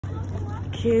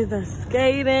kids are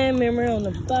skating. Memory on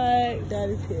the bike.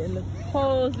 Daddy's getting the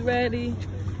poles ready.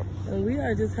 And we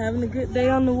are just having a good day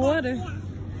on the water.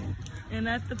 And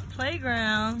at the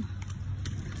playground,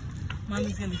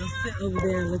 Mommy's gonna go sit over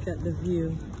there and look at the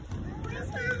view.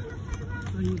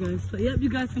 Oh, you guys play. Yep, you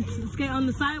guys can skate on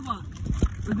the sidewalk.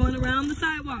 We're going around the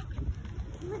sidewalk.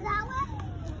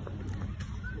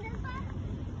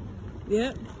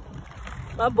 Yep.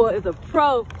 My boy is a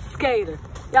pro skater.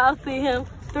 Y'all see him,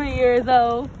 3 years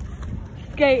old,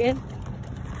 skating.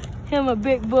 Him a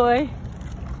big boy.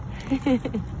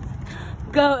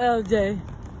 Go, LJ.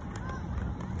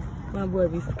 My boy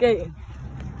be skating.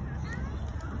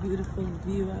 Beautiful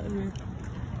view out here.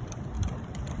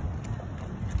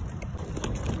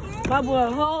 My boy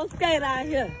a whole skate out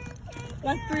here.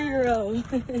 My 3-year-old.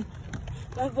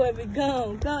 My boy be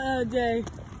gone. Go, LJ.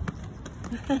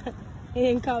 He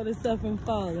ain't caught himself from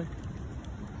falling.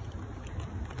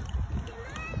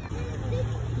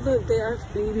 Look, they are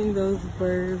feeding those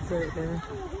birds right there.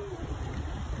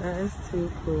 That is too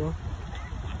cool.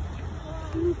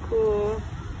 Too cool.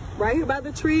 Right here by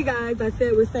the tree, guys. I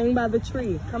said we're staying by the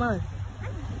tree. Come on.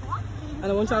 I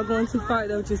don't want y'all going too far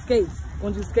though with your skates. I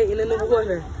want you skating in the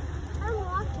water.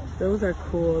 Those are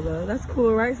cool though. That's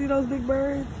cool, right? See those big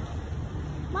birds?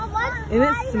 And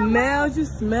it smells. You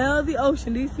smell the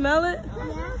ocean. Do you smell it?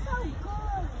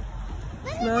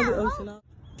 Smell the ocean.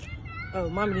 Oh,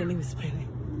 Mommy didn't even spin it.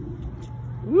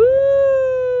 Woo!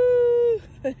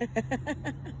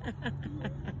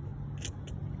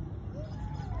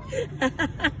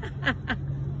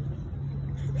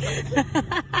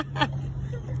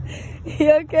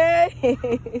 You okay?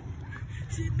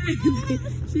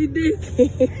 She did.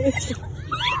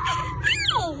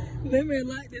 Remember,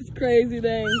 like this crazy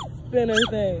thing, spinner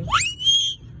thing.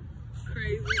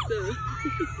 Crazy stuff.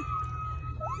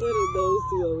 What are those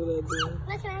two over there doing?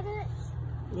 Let's try it.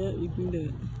 Yeah, you can do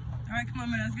it. All right, come on,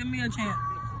 man. Let's give me a chance.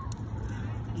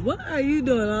 What are you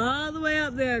doing all the way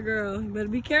up there, girl? You better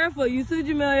be careful. You too,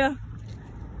 Jamelia.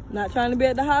 Not trying to be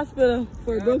at the hospital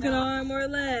for a broken arm or a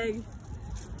leg.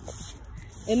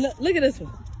 And look at this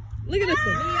one. Look at this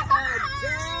one.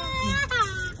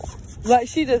 Like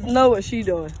she just know what she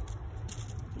doing.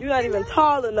 You're not even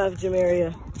tall enough,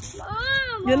 Jamaria.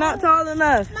 You're not tall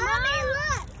enough. Mommy,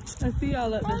 look. I see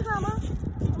y'all up there.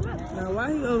 Now,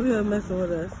 why he over here messing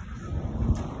with us?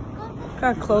 Look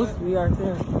how close we are to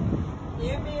him.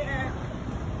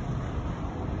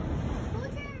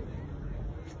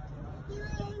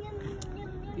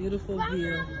 Beautiful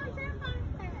view.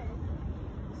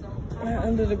 Right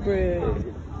under the bridge.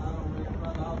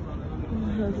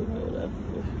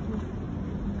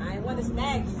 I ain't want the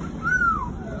snacks.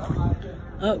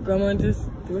 Oh, Grandma just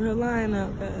threw her line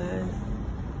out, guys.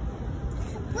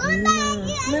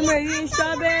 Remember, you eat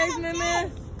strawberries, remember?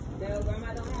 No,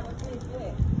 Grandma don't have a fish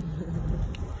yet.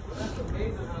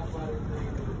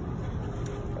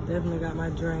 Definitely got my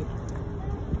drink.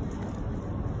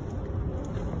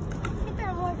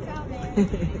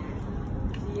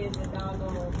 She is the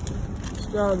doggone.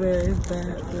 Strawberries,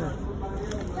 bad. Can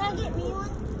I get me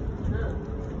one?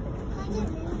 Can I get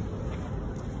me one?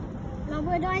 Now,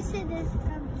 where do I sit this?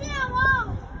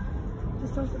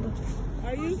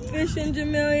 Are you fishing,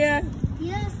 Jamelia?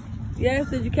 Yes. Yes,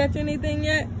 did you catch anything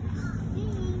yet?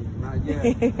 Not yet.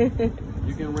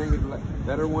 You can ring it,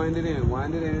 let her wind it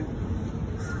in,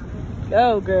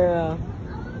 Go, girl.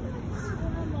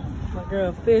 My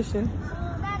girl fishing.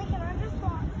 Daddy, can I just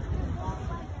walk?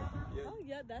 Oh,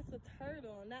 yeah, that's a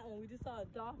turtle on that one. We just saw a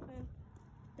dolphin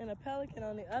and a pelican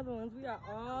on the other ones. We are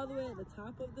all the way at the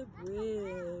top of the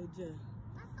bridge.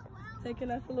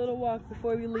 Taking us a little walk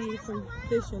before we leave from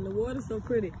fishing. The water's so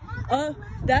pretty. Oh,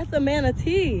 that's a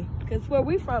manatee. Because where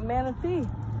we from, manatee.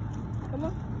 Come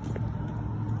on.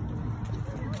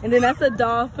 And then that's a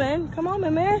dolphin. Come on,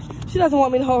 man. She doesn't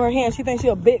want me to hold her hand. She thinks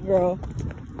she's a big girl.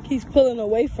 Keeps pulling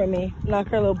away from me. Knock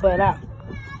her little butt out.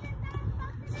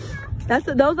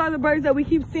 Those are the birds that we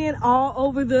keep seeing all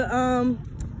over the,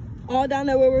 all down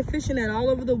there where we're fishing at. All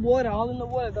over the water, all in the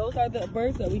water. Those are the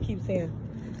birds that we keep seeing.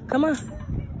 Come on.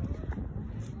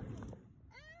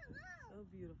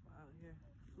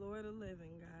 Florida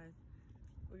living, guys.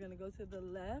 We're gonna go to the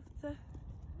left.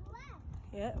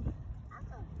 Yep.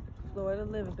 Florida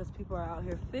living, because people are out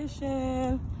here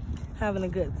fishing, having a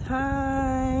good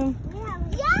time.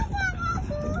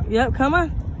 Yep, come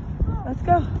on. Let's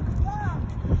go.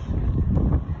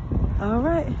 All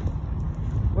right.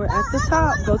 We're at the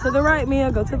top. Go to the right,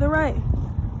 Mia. Go to the right.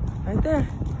 Right there.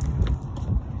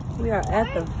 We are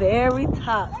at the very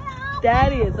top.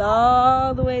 Daddy is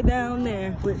all the way down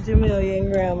there with Jamelia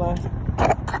and Grandma.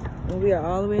 And we are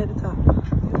all the way at the top.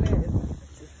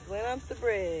 Just went jump the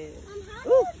bridge. How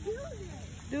Ooh. do you do this?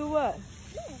 Do what?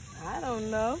 I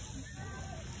don't know.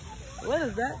 What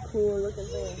is that cool looking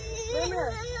thing? Come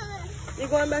here. You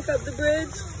going back up the bridge?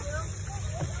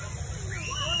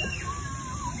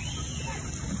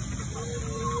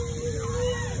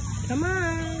 Come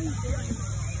on.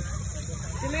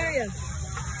 Jamaria.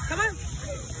 Come on.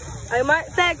 I might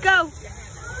set go.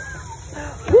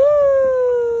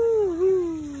 Woo!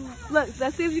 Look,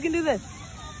 let's see if you can do this.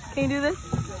 Can you do this?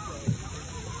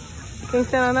 Can you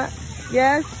stand on that?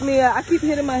 Yes, Mia. I keep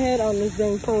hitting my head on this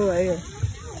dang pole right here.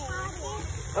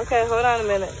 Okay, hold on a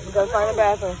minute. We're gonna find a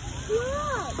bathroom.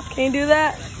 Can you do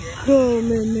that? Oh,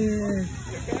 man.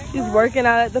 She's working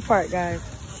out at the park, guys.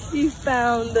 She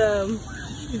found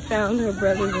her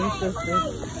brothers and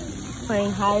sisters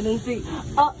playing hide and seek.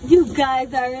 Oh, you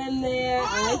guys are in there.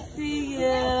 I see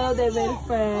you. They made a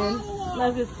friend.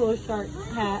 Love his cool shark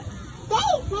hat.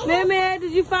 Man,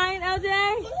 did you find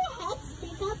LJ?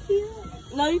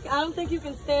 No, I don't think you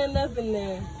can stand up in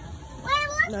there.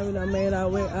 Now we done made our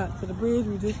way out to the bridge.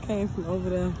 We just came from over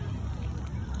there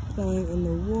playing in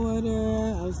the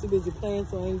water. I was too busy playing,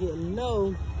 so I ain't getting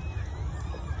no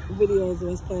videos of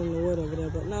us playing in the water over there.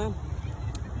 But now,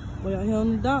 we're out here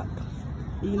on the dock,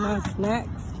 eating our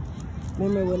snacks.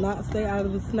 Remember, we'll not stay out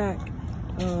of the snack,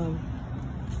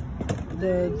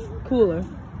 the cooler.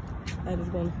 I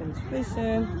just going to finish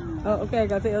fishing. Oh, okay, I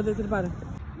gotta take LJ to the bottom.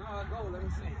 No, go, let me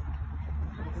see.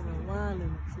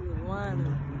 She was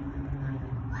whining.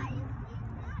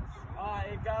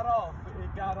 It got off.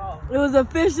 It got off. It was a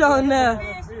fish on there.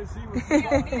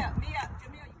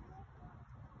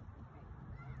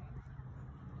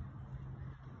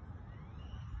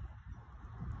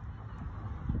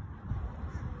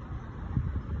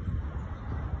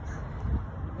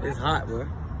 It's hot, boy.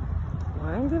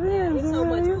 Wind it in, It's so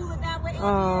much Jamaria. cooler down with it.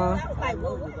 Aw. I was like,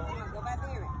 whoa, go back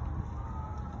there.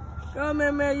 Go,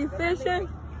 man, you fishing?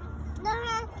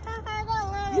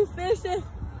 You fishing?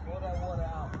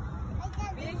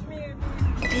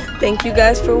 Thank you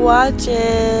guys for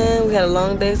watching. We had a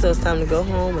long day, so it's time to go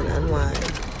home and unwind.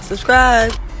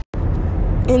 Subscribe.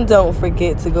 And don't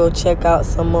forget to go check out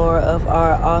some more of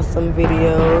our awesome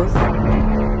videos.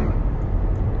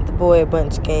 The Boy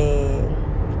Bunch Gang.